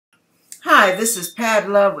Hi, this is Pat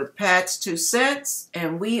Love with Pat's 2 Cents,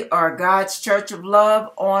 and we are God's Church of Love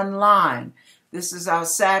online. This is our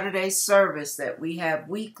Saturday service that we have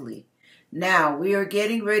weekly. Now, we are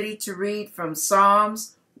getting ready to read from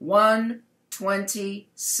Psalms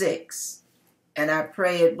 126, and I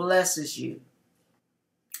pray it blesses you.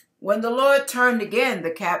 When the Lord turned again the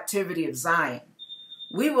captivity of Zion,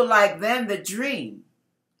 we were like them that dream.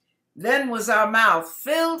 Then was our mouth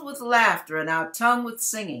filled with laughter and our tongue with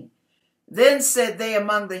singing. Then said they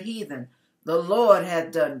among the heathen, the Lord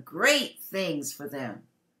had done great things for them.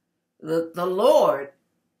 The Lord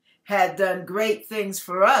had done great things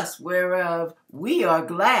for us, whereof we are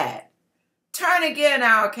glad. Turn again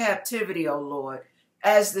our captivity, O Lord,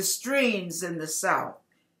 as the streams in the south.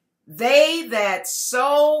 They that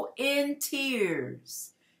sow in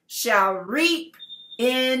tears shall reap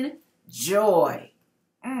in joy.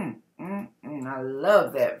 I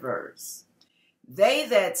love that verse. They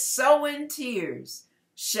that sow in tears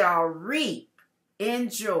shall reap in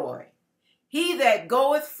joy. He that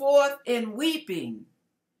goeth forth in weeping,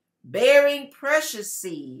 bearing precious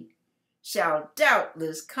seed, shall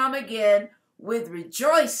doubtless come again with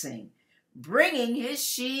rejoicing, bringing his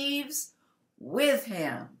sheaves with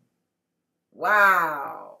him.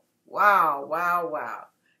 Wow, wow, wow, wow.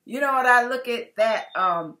 You know what, I look at that,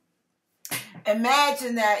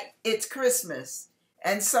 imagine that it's Christmas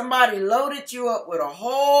and somebody loaded you up with a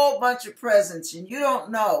whole bunch of presents and you don't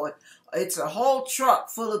know it. It's a whole truck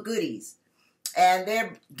full of goodies and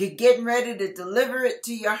they're getting ready to deliver it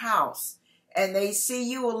to your house, and they see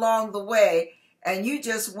you along the way and you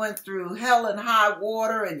just went through hell and high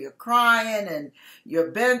water and you're crying and you're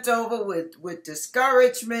bent over with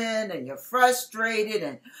discouragement and you're frustrated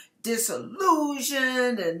and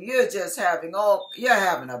disillusioned and you're having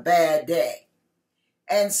a bad day.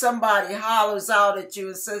 And somebody hollers out at you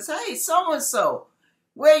and says, hey, so-and-so,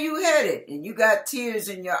 where you headed? And you got tears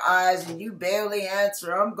in your eyes and you barely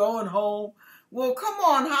answer, I'm going home. Well, come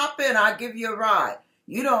on, hop in, I'll give you a ride.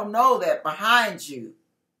 You don't know that behind you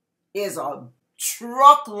is a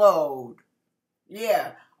truckload,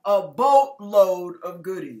 a boatload of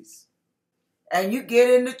goodies. And you get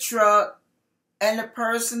in the truck and the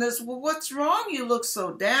person is, well, what's wrong? You look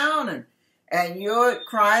so down. And you're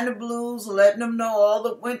crying the blues, letting them know all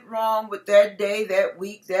that went wrong with that day, that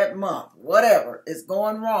week, that month, whatever is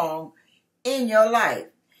going wrong in your life.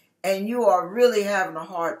 And you are really having a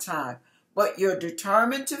hard time. But you're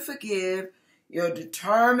determined to forgive. You're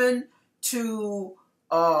determined to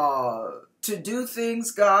do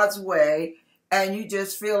things God's way. And you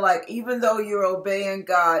just feel like even though you're obeying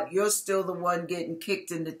God, you're still the one getting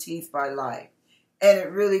kicked in the teeth by life. And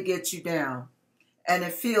it really gets you down. And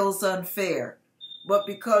it feels unfair. But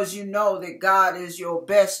because you know that God is your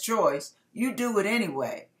best choice, you do it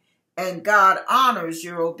anyway. And God honors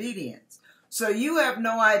your obedience. So you have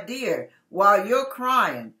no idea while you're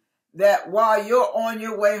crying that while you're on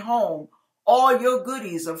your way home, all your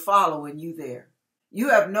goodies are following you there. You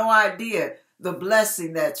have no idea the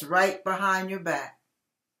blessing that's right behind your back.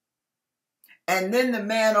 And then the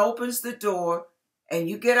man opens the door and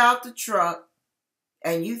you get out the truck.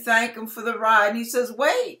 And you thank him for the ride. And he says,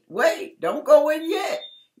 wait, don't go in yet.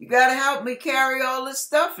 You got to help me carry all this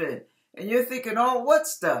stuff in. And you're thinking, oh, what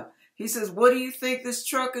stuff? He says, what do you think this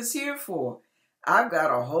truck is here for? I've got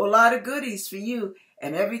a whole lot of goodies for you.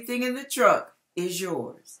 And everything in the truck is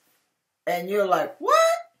yours. And you're like, what?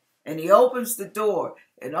 And he opens the door.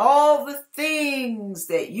 And all the things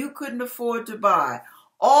that you couldn't afford to buy,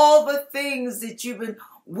 all the things that you've been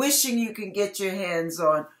wishing you can get your hands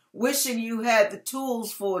on, wishing you had the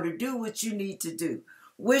tools for to do what you need to do.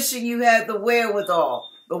 Wishing you had the wherewithal,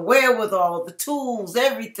 the tools,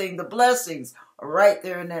 everything, the blessings are right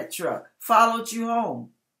there in that truck. Followed you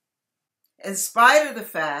home. In spite of the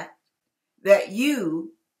fact that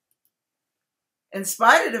you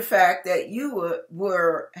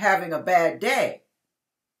were having a bad day,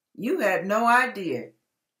 you had no idea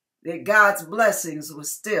that God's blessings were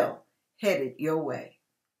still headed your way.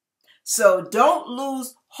 So don't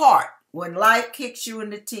lose heart when life kicks you in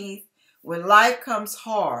the teeth, when life comes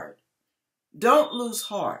hard. Don't lose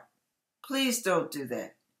heart. Please don't do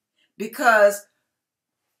that. Because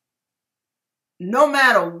no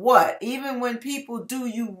matter what, even when people do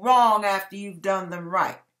you wrong after you've done them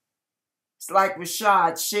right. It's like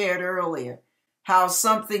Rashad shared earlier, how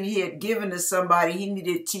something he had given to somebody, he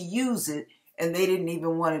needed to use it, and they didn't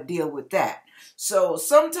even want to deal with that. So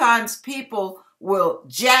sometimes people will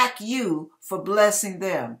jack you for blessing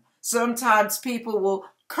them. Sometimes people will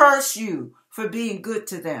curse you for being good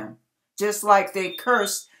to them, just like they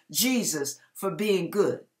cursed Jesus for being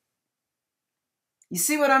good. You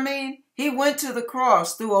see what I mean? He went to the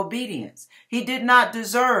cross through obedience. He did not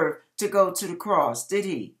deserve to go to the cross, did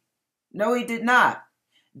he? No, he did not.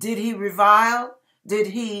 Did he revile? Did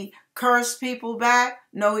he curse people back?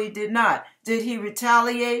 No, he did not. Did he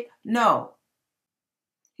retaliate? No.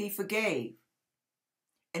 He forgave.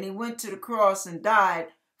 And he went to the cross and died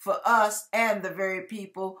for us and the very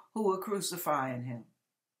people who were crucifying him.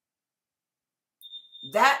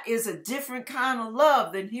 That is a different kind of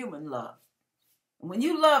love than human love. When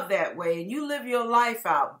you love that way and you live your life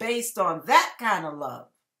out based on that kind of love,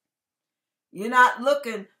 you're not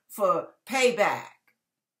looking for payback.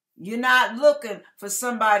 You're not looking for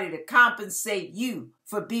somebody to compensate you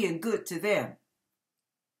for being good to them.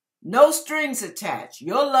 No strings attached.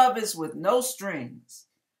 Your love is with no strings,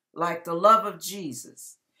 like the love of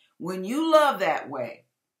Jesus. When you love that way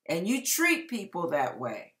and you treat people that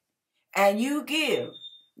way and you give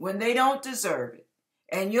when they don't deserve it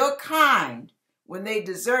and you're kind when they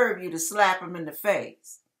deserve you to slap them in the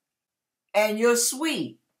face, and you're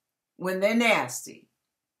sweet when they're nasty,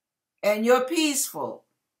 and you're peaceful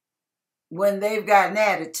when they've got an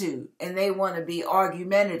attitude and they want to be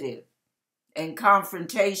argumentative and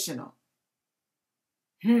confrontational.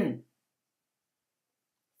 You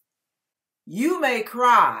may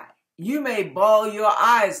cry. You may bawl your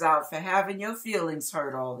eyes out for having your feelings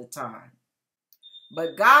hurt all the time.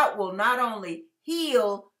 But God will not only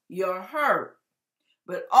heal your hurt,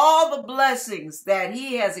 but all the blessings that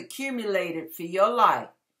he has accumulated for your life,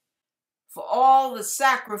 for all the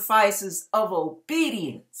sacrifices of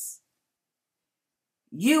obedience,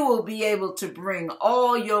 you will be able to bring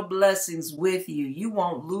all your blessings with you. You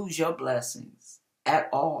won't lose your blessings at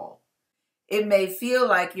all. It may feel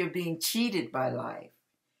like you're being cheated by life,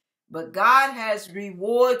 but God has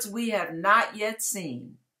rewards we have not yet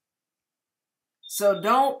seen. So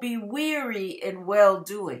don't be weary in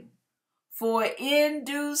well-doing, for in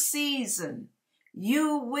due season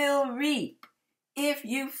you will reap if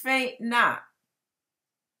you faint not.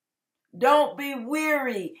 Don't be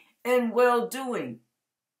weary in well-doing,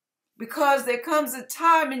 because there comes a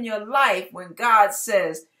time in your life when God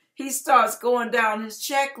says, he starts going down his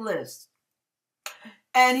checklist.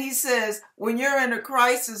 And he says, when you're in a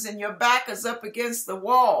crisis and your back is up against the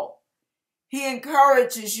wall, he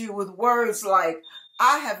encourages you with words like,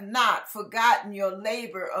 I have not forgotten your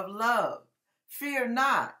labor of love. Fear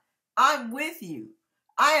not. I'm with you.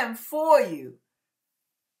 I am for you.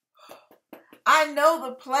 I know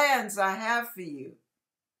the plans I have for you.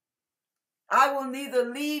 I will neither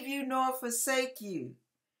leave you nor forsake you.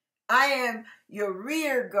 I am your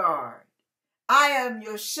rear guard. I am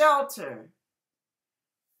your shelter.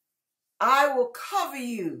 I will cover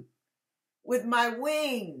you with my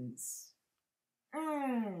wings.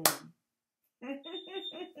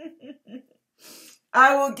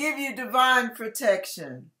 I will give you divine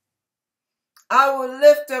protection. I will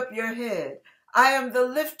lift up your head. I am the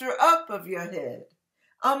lifter up of your head.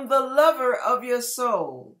 I'm the lover of your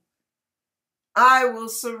soul. I will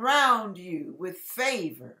surround you with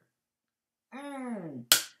favor.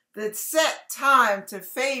 The set time to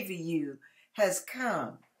favor you has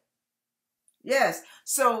come. Yes,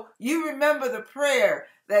 so you remember the prayer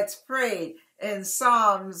that's prayed in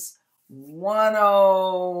Psalms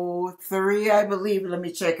 103, I believe. Let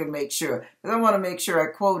me check and make sure, because I want to make sure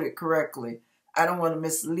I quote it correctly. I don't want to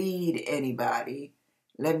mislead anybody.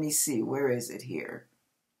 Let me see, where is it here?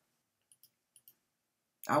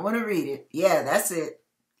 I want to read it. Yeah, that's it.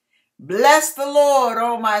 Bless the Lord,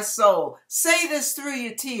 O my soul. Say this through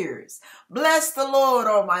your tears. Bless the Lord,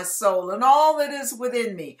 O my soul, and all that is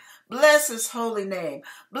within me. Bless his holy name.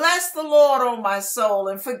 Bless the Lord, O my soul,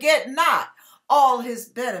 and forget not all his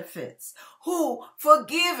benefits, who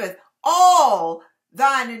forgiveth all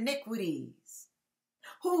thine iniquities,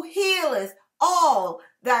 who healeth all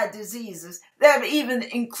thy diseases. That even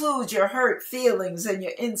includes your hurt feelings and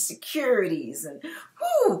your insecurities, and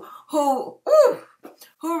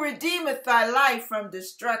who redeemeth thy life from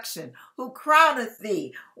destruction, who crowneth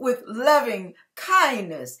thee with loving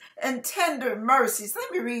kindness and tender mercies.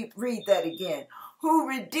 Let me read that again. Who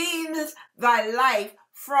redeemeth thy life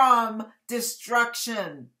from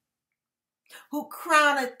destruction, who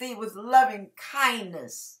crowneth thee with loving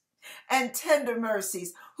kindness and tender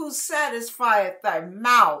mercies, who satisfieth thy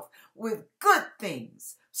mouth with good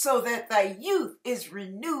things, so that thy youth is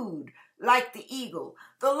renewed like the eagle.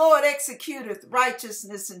 The Lord executeth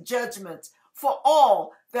righteousness and judgment for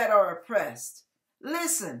all that are oppressed.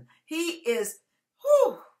 Listen, he is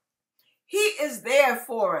there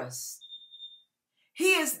for us.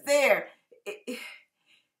 He is there.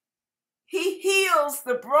 He heals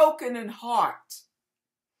the broken in heart.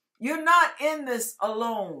 You're not in this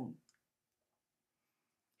alone.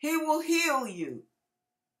 He will heal you.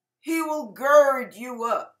 He will gird you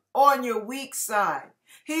up on your weak side.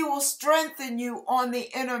 He will strengthen you on the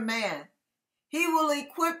inner man. He will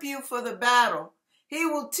equip you for the battle. He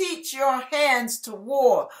will teach your hands to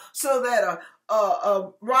war so that a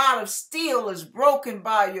rod of steel is broken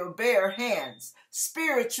by your bare hands,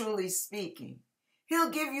 spiritually speaking. He'll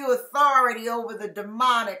give you authority over the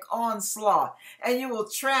demonic onslaught, and you will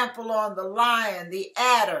trample on the lion, the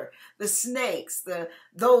adder, the snakes,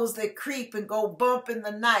 those that creep and go bump in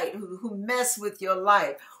the night, who mess with your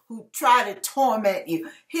life, who try to torment you.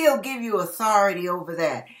 He'll give you authority over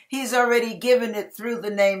that. He's already given it through the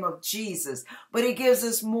name of Jesus, but he gives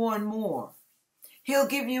us more and more. He'll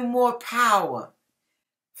give you more power.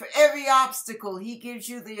 For every obstacle, he gives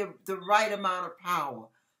you the right amount of power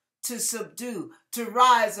to subdue, to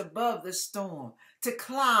rise above the storm, to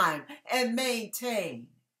climb and maintain.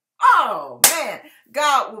 Oh, man,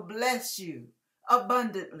 God will bless you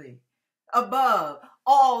abundantly, above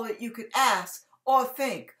all that you could ask or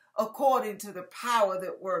think, according to the power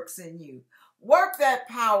that works in you. Work that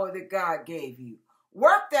power that God gave you.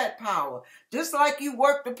 Work that power. Just like you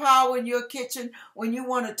work the power in your kitchen, when you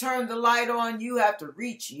want to turn the light on, you have to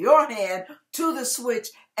reach your hand to the switch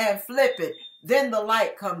and flip it. Then the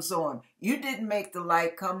light comes on. You didn't make the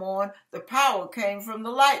light come on. The power came from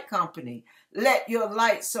the light company. Let your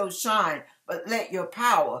light so shine, but let your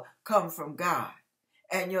power come from God.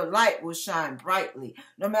 And your light will shine brightly,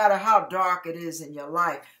 no matter how dark it is in your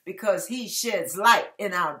life, because he sheds light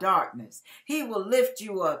in our darkness. He will lift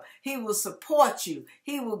you up. He will support you.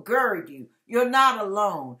 He will gird you. You're not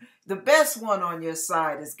alone. The best one on your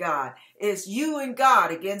side is God. It's you and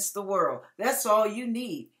God against the world. That's all you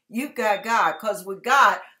need. You've got God, because with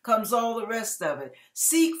God comes all the rest of it.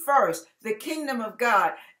 Seek first the kingdom of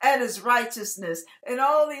God and his righteousness, and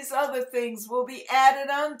all these other things will be added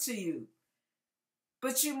unto you.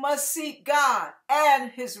 But you must seek God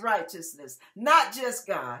and his righteousness. Not just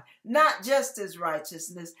God, not just his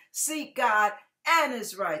righteousness. Seek God and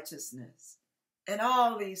his righteousness. And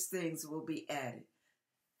all these things will be added.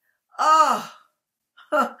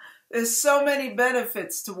 There's so many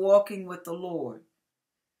benefits to walking with the Lord.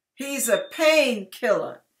 He's a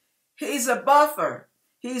painkiller. He's a buffer.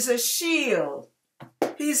 He's a shield.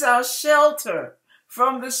 He's our shelter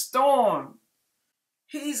from the storm.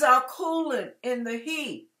 He's our coolant in the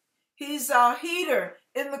heat. He's our heater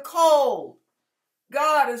in the cold.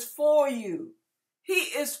 God is for you. He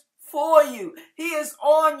is for you. He is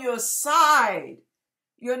on your side.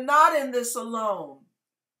 You're not in this alone.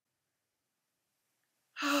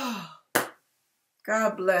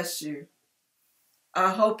 God bless you.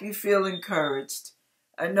 I hope you feel encouraged.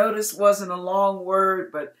 I know this wasn't a long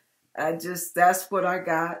word, but that's what I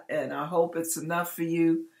got, and I hope it's enough for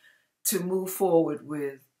you to move forward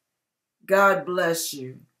with. God bless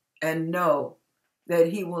you, and know that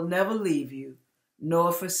he will never leave you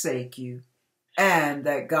nor forsake you, and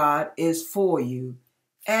that God is for you,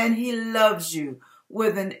 and he loves you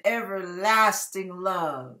with an everlasting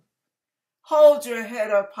love. Hold your head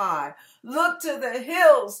up high. Look to the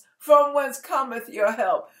hills from whence cometh your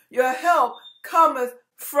help. Your help cometh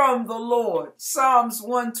from the Lord. Psalms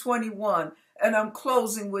 121, and I'm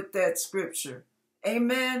closing with that scripture.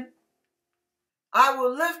 Amen. I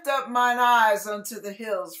will lift up mine eyes unto the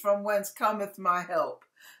hills from whence cometh my help.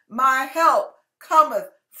 My help cometh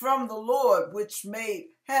from the Lord, which made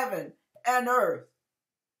heaven and earth.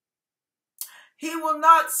 He will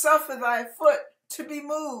not suffer thy foot to be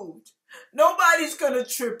moved. Nobody's going to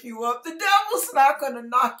trip you up. The devil's not going to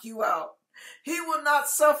knock you out. He will not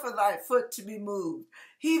suffer thy foot to be moved.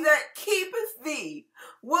 He that keepeth thee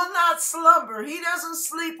will not slumber. He doesn't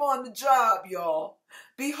sleep on the job, y'all.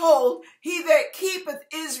 Behold, he that keepeth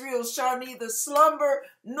Israel shall neither slumber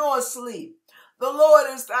nor sleep. The Lord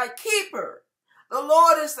is thy keeper. The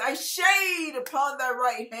Lord is thy shade upon thy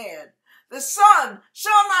right hand. The sun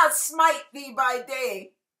shall not smite thee by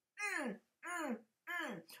day,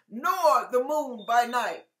 nor the moon by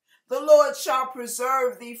night. The Lord shall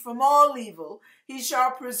preserve thee from all evil. He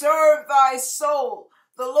shall preserve thy soul.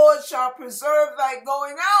 The Lord shall preserve thy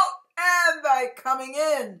going out and thy coming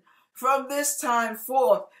in from this time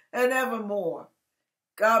forth and evermore.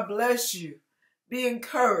 God bless you. Be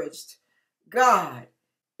encouraged. God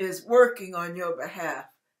is working on your behalf,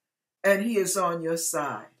 and he is on your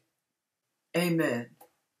side. Amen.